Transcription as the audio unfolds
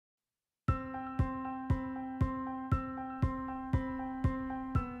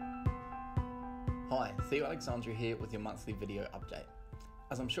Theo Alexandria here with your monthly video update.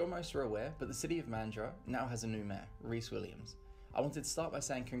 As I'm sure most are aware, but the city of Mandurah now has a new mayor, Rhys Williams. I wanted to start by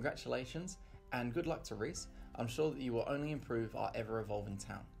saying congratulations and good luck to Rhys. I'm sure that you will only improve our ever-evolving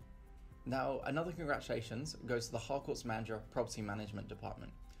town. Now, another congratulations goes to the Harcourts Mandurah Property Management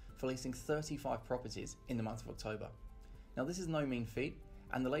Department for leasing 35 properties in the month of October. Now, this is no mean feat,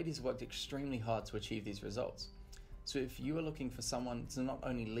 and the ladies worked extremely hard to achieve these results. So if you are looking for someone to not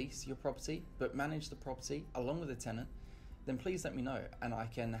only lease your property, but manage the property along with the tenant, then please let me know and I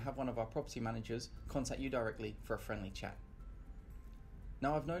can have one of our property managers contact you directly for a friendly chat.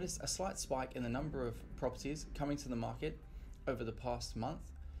 Now, I've noticed a slight spike in the number of properties coming to the market over the past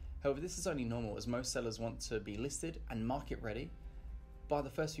month. However, this is only normal as most sellers want to be listed and market ready by the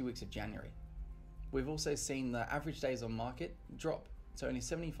first few weeks of January. We've also seen the average days on market drop to only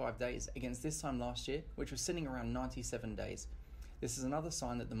 75 days against this time last year, which was sitting around 97 days. This is another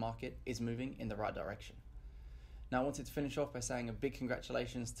sign that the market is moving in the right direction. Now, I wanted to finish off by saying a big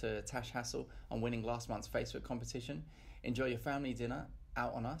congratulations to Tash Hassel on winning last month's Facebook competition. Enjoy your family dinner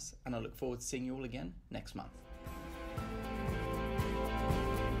out on us, and I look forward to seeing you all again next month.